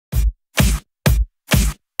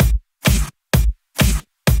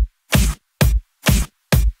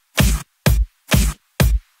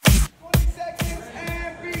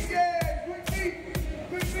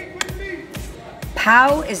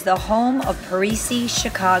POW is the home of Parisi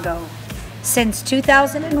Chicago. Since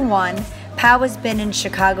 2001, POW has been in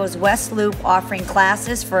Chicago's West Loop offering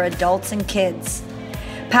classes for adults and kids.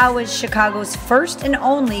 POW is Chicago's first and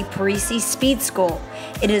only Parisi Speed School.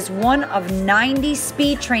 It is one of 90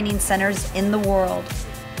 speed training centers in the world.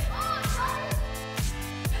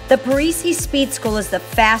 The Parisi Speed School is the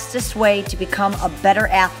fastest way to become a better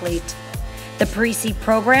athlete. The Parisi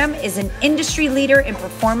Program is an industry leader in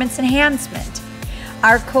performance enhancement.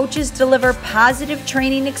 Our coaches deliver positive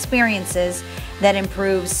training experiences that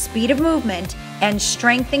improve speed of movement and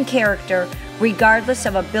strength and character regardless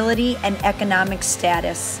of ability and economic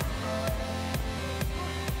status.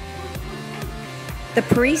 The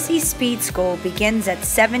Parisi Speed School begins at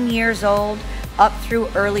 7 years old up through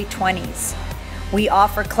early 20s. We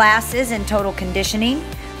offer classes in total conditioning,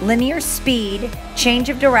 linear speed, change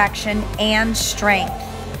of direction, and strength.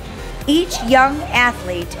 Each young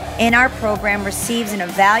athlete in our program receives an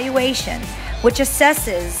evaluation which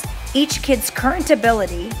assesses each kid's current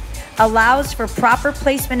ability, allows for proper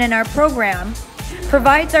placement in our program,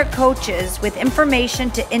 provides our coaches with information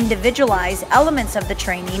to individualize elements of the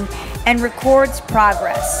training, and records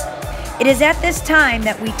progress. It is at this time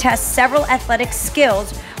that we test several athletic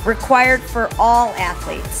skills required for all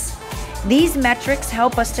athletes. These metrics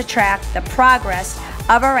help us to track the progress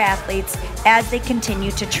of our athletes as they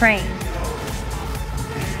continue to train.